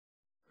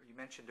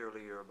mentioned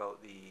earlier about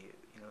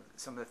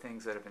some of the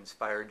things that have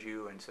inspired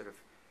you and sort of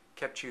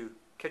kept you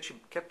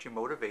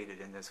motivated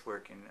in this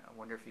work, and I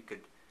wonder if you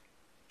could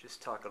just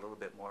talk a little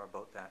bit more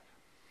about that.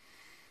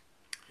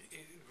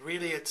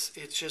 Really, it's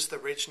just the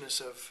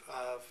richness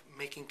of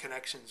making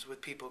connections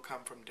with people who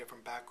come from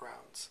different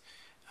backgrounds.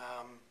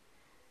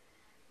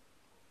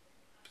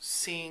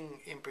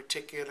 Seeing in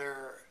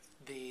particular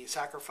the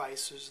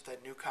sacrifices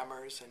that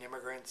newcomers and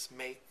immigrants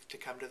make to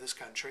come to this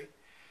country,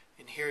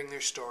 and hearing their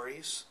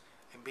stories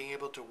and being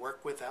able to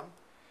work with them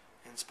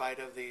in spite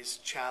of these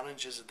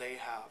challenges that they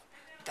have,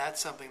 that's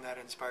something that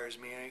inspires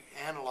me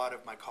and a lot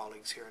of my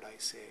colleagues here at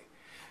ICA.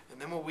 And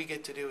then what we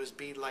get to do is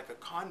be like a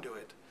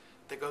conduit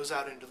that goes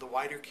out into the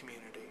wider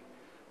community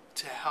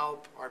to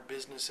help our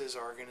businesses,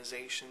 our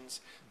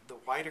organizations, the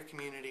wider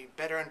community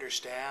better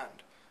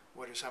understand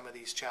what are some of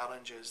these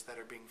challenges that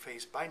are being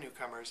faced by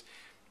newcomers,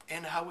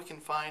 and how we can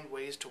find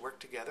ways to work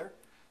together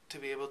to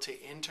be able to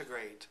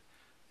integrate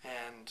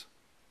and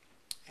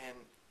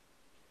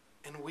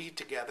weave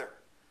together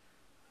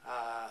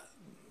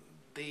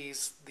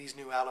these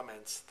new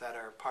elements that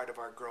are part of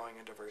our growing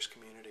and diverse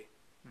community.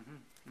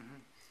 Mm-hmm, mm-hmm.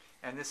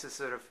 And this is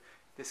sort of,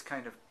 this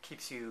kind of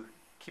keeps you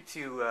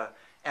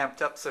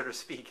amped up, so to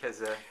speak,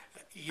 as a...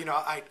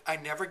 I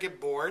never get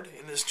bored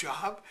in this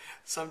job.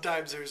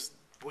 Sometimes there's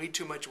way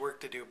too much work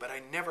to do, but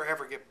I never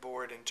ever get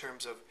bored in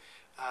terms of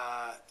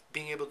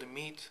being able to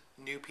meet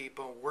new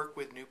people, work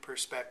with new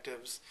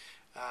perspectives,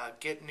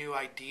 get new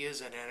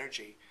ideas and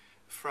energy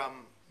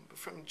from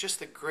just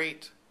the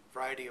great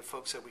variety of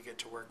folks that we get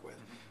to work with.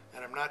 Mm-hmm.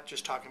 And I'm not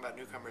just talking about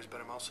newcomers,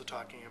 but I'm also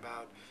talking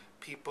about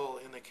people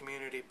in the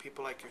community,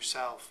 people like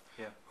yourself,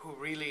 who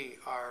really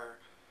are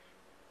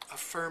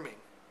affirming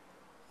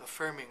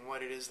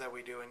what it is that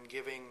we do and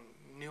giving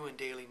new and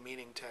daily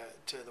meaning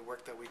to the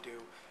work that we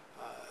do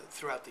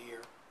throughout the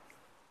year.